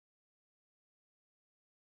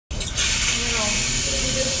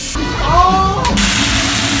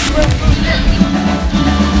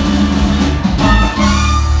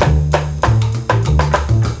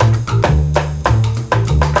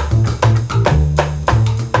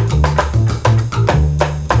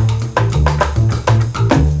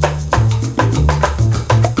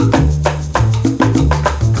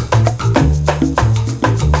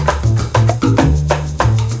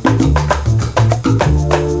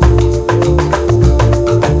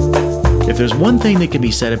there's one thing that can be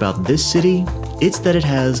said about this city, it's that it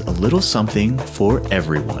has a little something for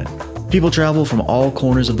everyone. People travel from all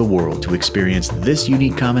corners of the world to experience this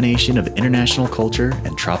unique combination of international culture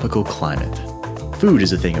and tropical climate. Food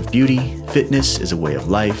is a thing of beauty, fitness is a way of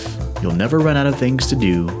life, you'll never run out of things to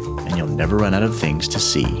do, and you'll never run out of things to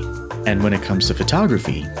see. And when it comes to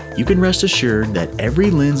photography, you can rest assured that every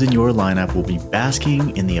lens in your lineup will be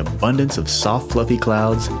basking in the abundance of soft fluffy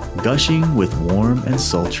clouds, gushing with warm and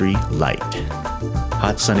sultry light.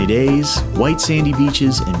 Hot sunny days, white sandy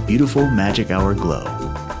beaches, and beautiful magic hour glow.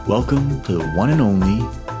 Welcome to the one and only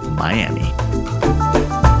Miami.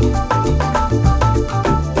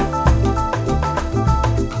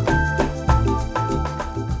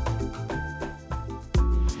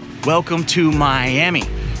 Welcome to Miami.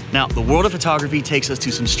 Now, the world of photography takes us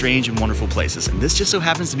to some strange and wonderful places, and this just so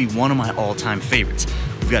happens to be one of my all-time favorites.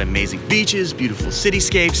 We've got amazing beaches, beautiful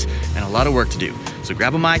cityscapes, and a lot of work to do. So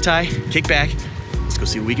grab a Mai Tai, kick back, let's go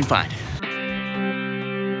see what we can find.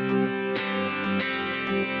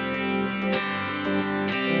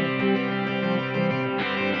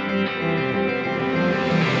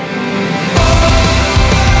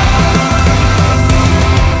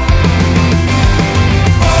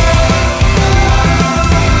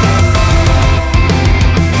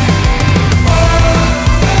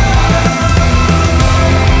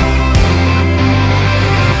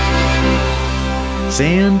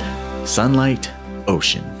 Sand, sunlight,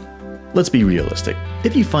 ocean. Let's be realistic.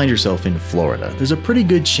 If you find yourself in Florida, there's a pretty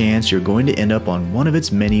good chance you're going to end up on one of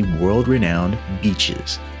its many world-renowned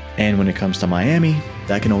beaches. And when it comes to Miami,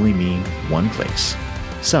 that can only mean one place: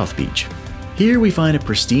 South Beach. Here we find a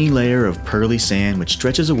pristine layer of pearly sand which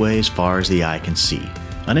stretches away as far as the eye can see.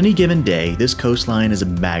 On any given day, this coastline is a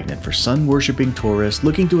magnet for sun-worshipping tourists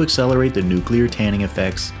looking to accelerate the nuclear tanning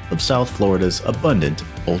effects of South Florida's abundant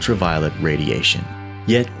ultraviolet radiation.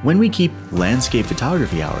 Yet, when we keep landscape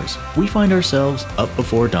photography hours, we find ourselves up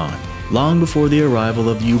before dawn, long before the arrival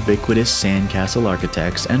of ubiquitous sandcastle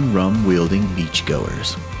architects and rum-wielding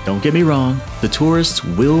beachgoers. Don't get me wrong, the tourists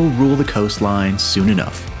will rule the coastline soon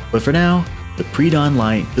enough, but for now, the pre-dawn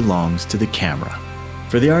light belongs to the camera.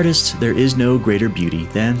 For the artist, there is no greater beauty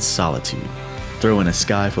than solitude. Throw in a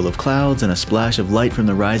sky full of clouds and a splash of light from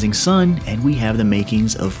the rising sun, and we have the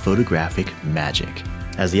makings of photographic magic.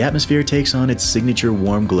 As the atmosphere takes on its signature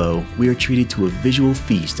warm glow, we are treated to a visual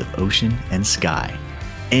feast of ocean and sky.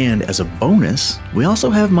 And as a bonus, we also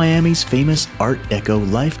have Miami's famous Art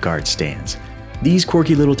Deco lifeguard stands. These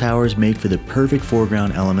quirky little towers make for the perfect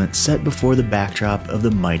foreground element set before the backdrop of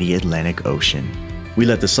the mighty Atlantic Ocean. We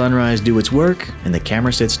let the sunrise do its work, and the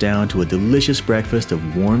camera sits down to a delicious breakfast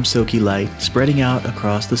of warm silky light spreading out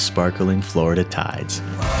across the sparkling Florida tides.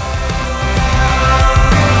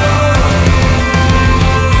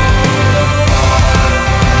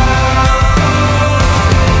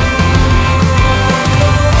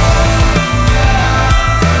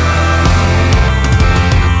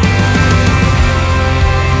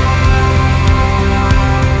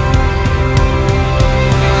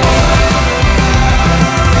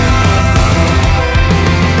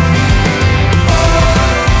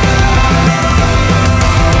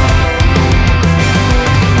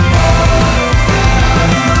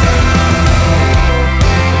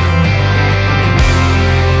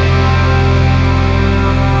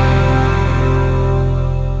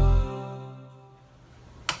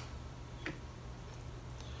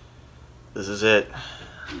 This is it.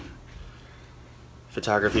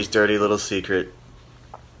 Photography's dirty little secret.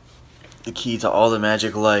 The key to all the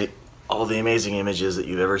magic light, all the amazing images that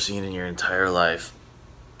you've ever seen in your entire life.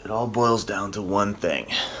 It all boils down to one thing.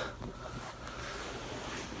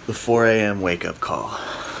 The 4 a.m. wake-up call.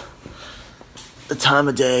 The time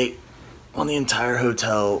of day when the entire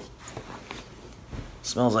hotel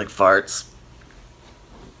smells like farts.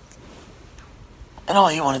 And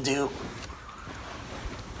all you want to do,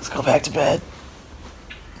 let's go back to bed.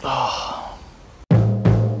 Oh.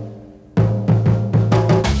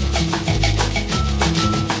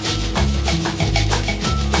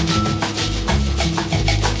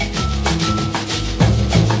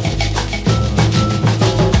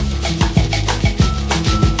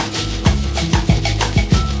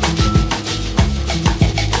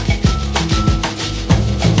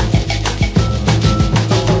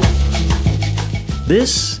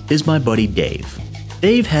 This is my buddy Dave.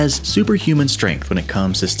 Dave has superhuman strength when it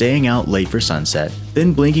comes to staying out late for sunset,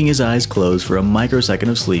 then blinking his eyes closed for a microsecond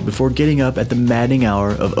of sleep before getting up at the maddening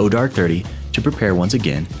hour of dark 30 to prepare once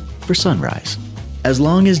again for sunrise. As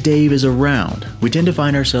long as Dave is around, we tend to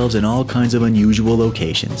find ourselves in all kinds of unusual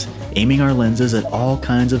locations, aiming our lenses at all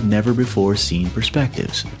kinds of never-before-seen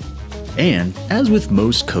perspectives. And, as with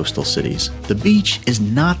most coastal cities, the beach is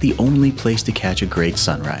not the only place to catch a great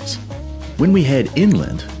sunrise. When we head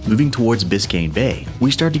inland, moving towards Biscayne Bay,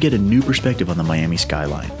 we start to get a new perspective on the Miami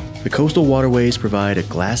skyline. The coastal waterways provide a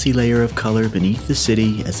glassy layer of color beneath the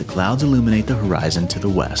city as the clouds illuminate the horizon to the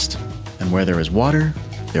west. And where there is water,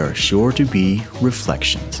 there are sure to be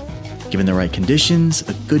reflections. Given the right conditions,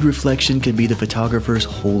 a good reflection can be the photographer's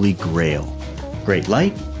holy grail. Great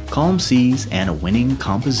light, calm seas, and a winning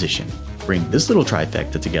composition. Bring this little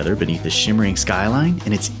trifecta together beneath the shimmering skyline,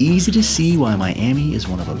 and it's easy to see why Miami is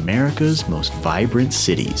one of America's most vibrant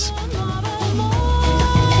cities.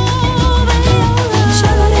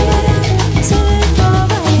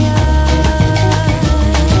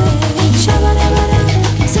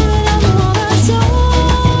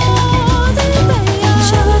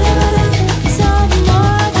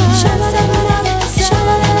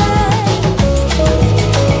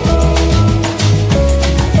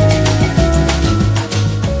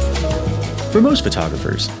 For most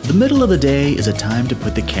photographers, the middle of the day is a time to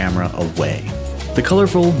put the camera away. The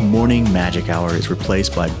colorful morning magic hour is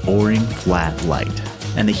replaced by boring, flat light,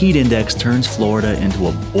 and the heat index turns Florida into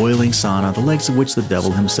a boiling sauna the likes of which the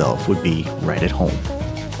devil himself would be right at home.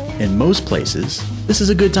 In most places, this is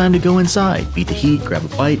a good time to go inside, beat the heat, grab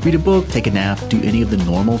a bite, read a book, take a nap, do any of the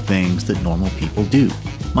normal things that normal people do.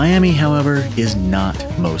 Miami, however, is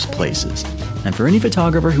not most places. And for any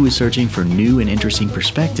photographer who is searching for new and interesting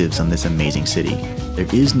perspectives on this amazing city, there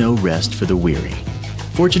is no rest for the weary.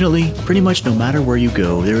 Fortunately, pretty much no matter where you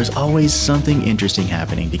go, there is always something interesting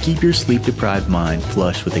happening to keep your sleep-deprived mind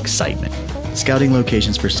flush with excitement. Scouting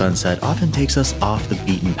locations for sunset often takes us off the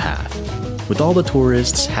beaten path. With all the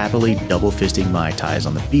tourists happily double-fisting Mai Tais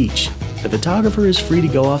on the beach, the photographer is free to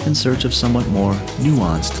go off in search of somewhat more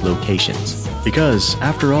nuanced locations. Because,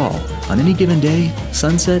 after all, on any given day,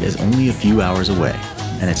 sunset is only a few hours away,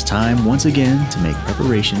 and it's time once again to make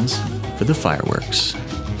preparations for the fireworks.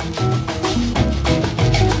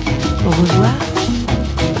 Au revoir.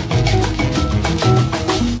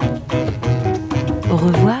 Au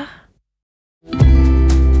revoir.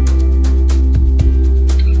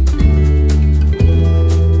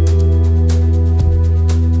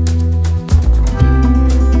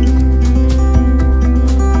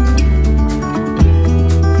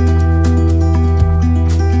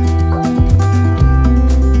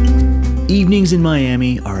 Evenings in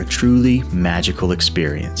Miami are a truly magical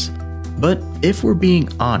experience. But if we're being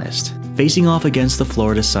honest, facing off against the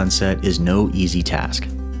Florida sunset is no easy task.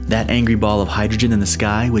 That angry ball of hydrogen in the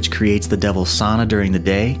sky, which creates the devil's sauna during the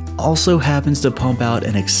day, also happens to pump out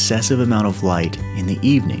an excessive amount of light in the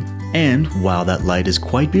evening. And while that light is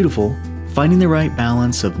quite beautiful, finding the right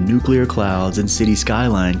balance of nuclear clouds and city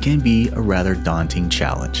skyline can be a rather daunting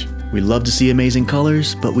challenge. We love to see amazing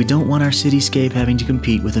colors, but we don't want our cityscape having to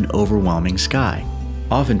compete with an overwhelming sky.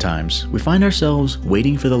 Oftentimes, we find ourselves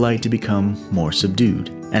waiting for the light to become more subdued.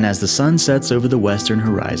 And as the sun sets over the western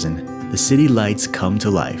horizon, the city lights come to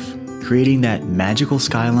life, creating that magical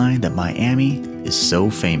skyline that Miami is so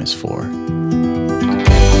famous for.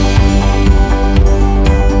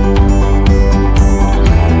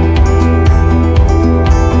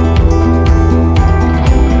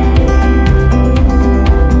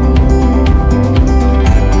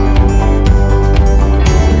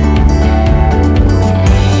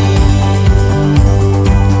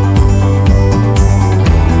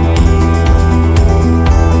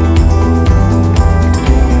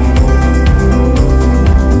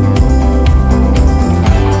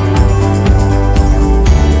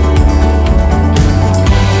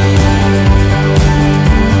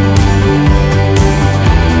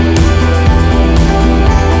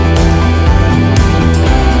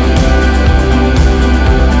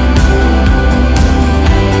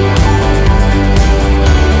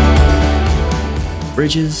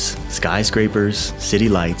 Bridges, skyscrapers, city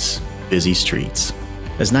lights, busy streets.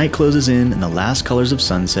 As night closes in and the last colors of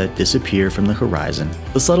sunset disappear from the horizon,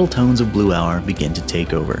 the subtle tones of blue hour begin to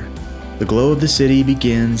take over. The glow of the city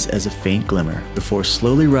begins as a faint glimmer before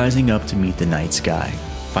slowly rising up to meet the night sky.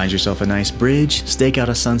 Find yourself a nice bridge, stake out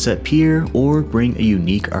a sunset pier, or bring a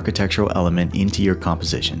unique architectural element into your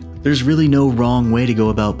composition. There's really no wrong way to go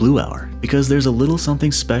about blue hour, because there's a little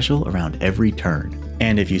something special around every turn.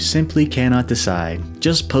 And if you simply cannot decide,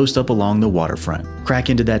 just post up along the waterfront, crack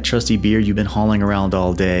into that trusty beer you've been hauling around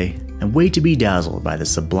all day, and wait to be dazzled by the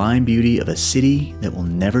sublime beauty of a city that will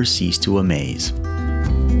never cease to amaze.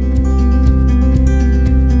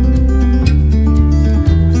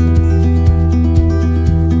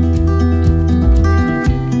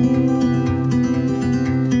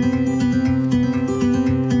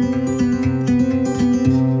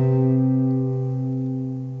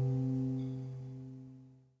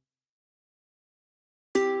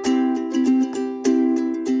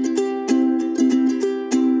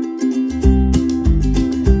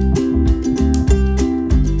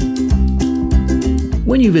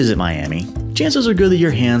 you visit Miami, chances are good that your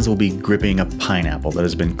hands will be gripping a pineapple that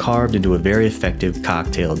has been carved into a very effective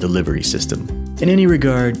cocktail delivery system. In any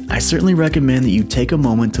regard, I certainly recommend that you take a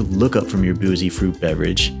moment to look up from your boozy fruit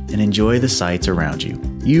beverage and enjoy the sights around you.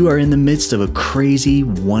 You are in the midst of a crazy,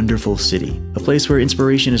 wonderful city, a place where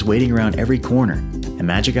inspiration is waiting around every corner, and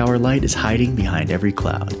magic hour light is hiding behind every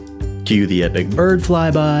cloud. Cue the epic bird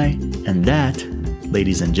flyby, and that,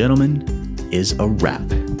 ladies and gentlemen, is a wrap.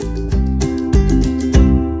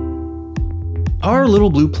 Our little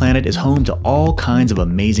blue planet is home to all kinds of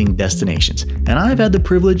amazing destinations, and I've had the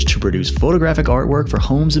privilege to produce photographic artwork for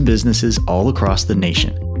homes and businesses all across the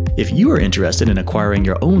nation. If you are interested in acquiring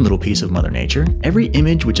your own little piece of Mother Nature, every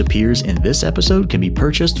image which appears in this episode can be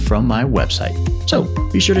purchased from my website. So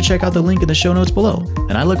be sure to check out the link in the show notes below,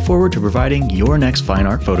 and I look forward to providing your next fine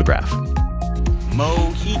art photograph.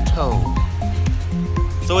 Mojito.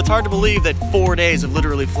 So it's hard to believe that 4 days have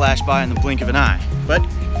literally flashed by in the blink of an eye, but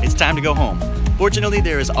it's time to go home. Fortunately,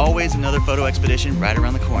 there is always another photo expedition right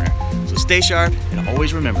around the corner. So stay sharp and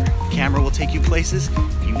always remember, the camera will take you places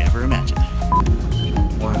you never imagined.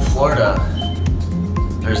 Well, in Florida,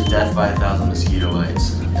 there's death by 1,000 mosquito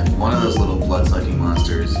bites. If one of those little blood-sucking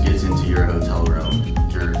monsters gets into your hotel room,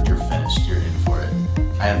 you're finished. You're in for it.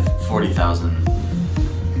 I have 40,000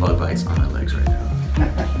 bug bites on my legs right now.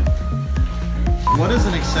 What is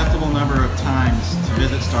an acceptable number of times to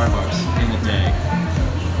visit Starbucks in a day?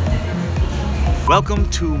 Welcome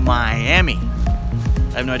to Miami.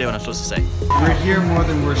 I have no idea what I'm supposed to say. We're here more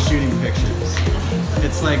than we're shooting pictures.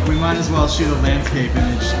 It's like we might as well shoot a landscape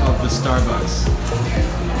image of the Starbucks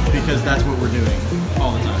because that's what we're doing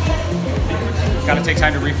all the time. Gotta take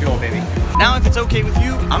time to refuel, baby. Now, if it's okay with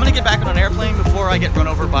you, I'm gonna get back on an airplane before I get run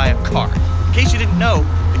over by a car. In case you didn't know,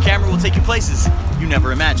 the camera will take you places you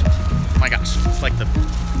never imagined. Oh my gosh, it's like the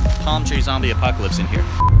palm tree zombie apocalypse in here.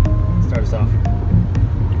 Start us off.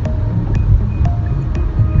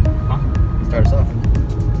 Start us off.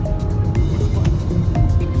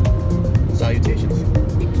 Salutations.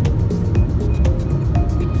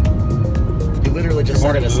 You literally just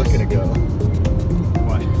said it a second ago.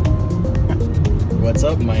 What? What's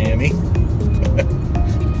up, Miami?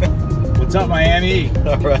 What's up, Miami?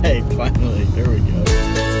 All right, finally, there we go.